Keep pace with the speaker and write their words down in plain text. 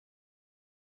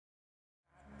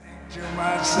To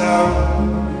myself,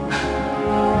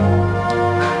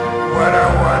 what a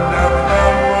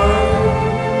wonderful world.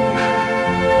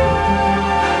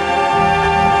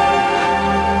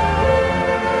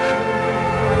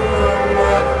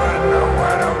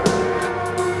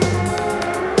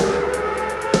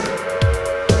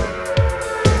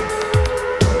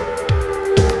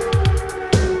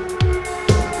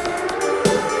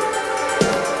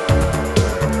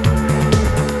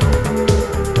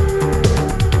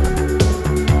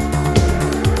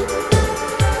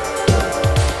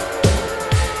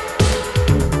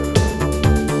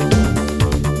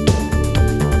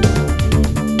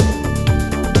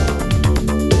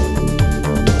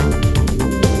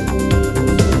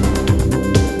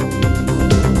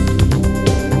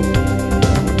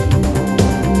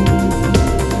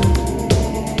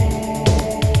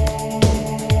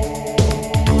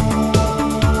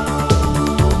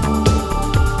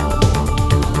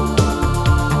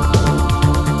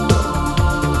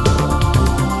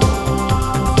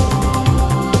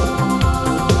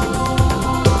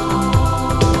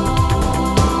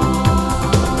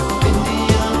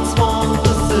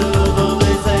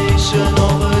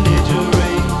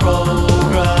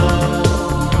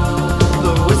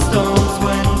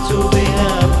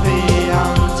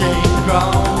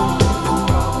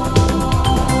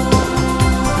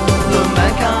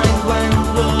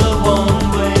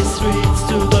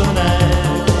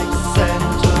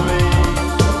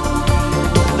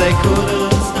 They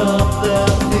couldn't stop their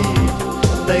feet.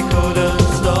 They couldn't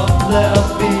stop their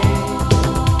feet.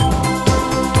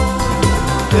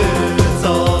 It's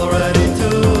already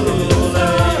too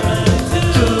late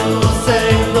to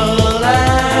save the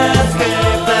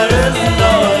landscape. There is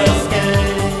no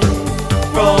escape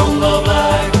from the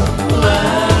black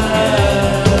landscape.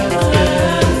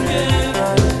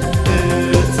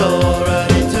 It's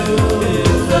already too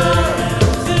late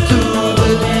to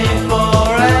believe for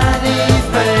any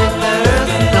fate. There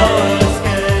is no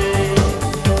escape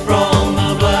from the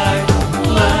black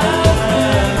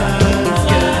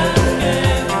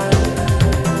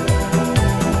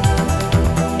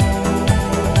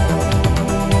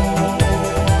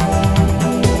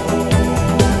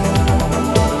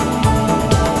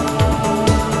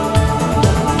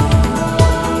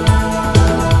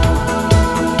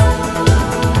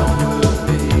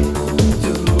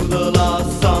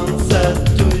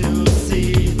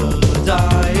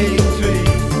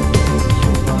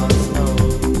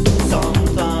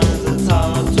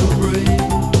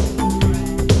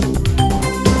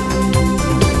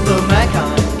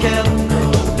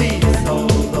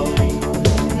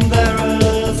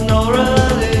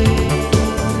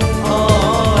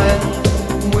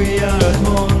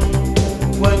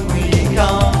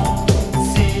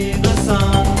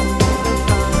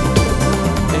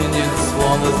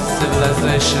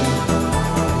civilization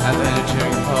and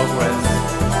engineering progress.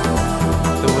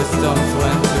 The wisdoms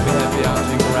went to be happy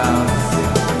hunting grounds.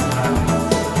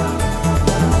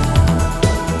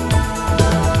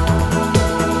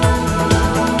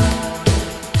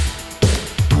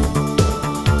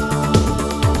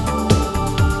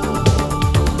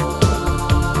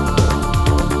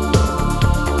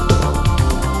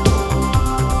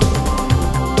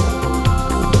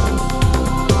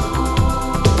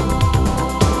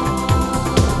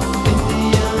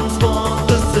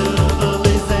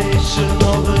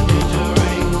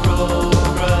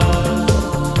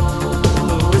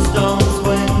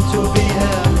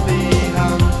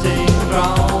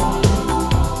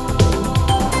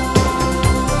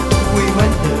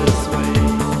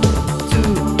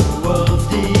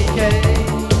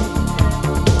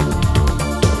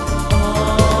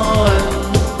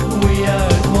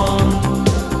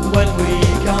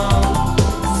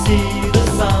 see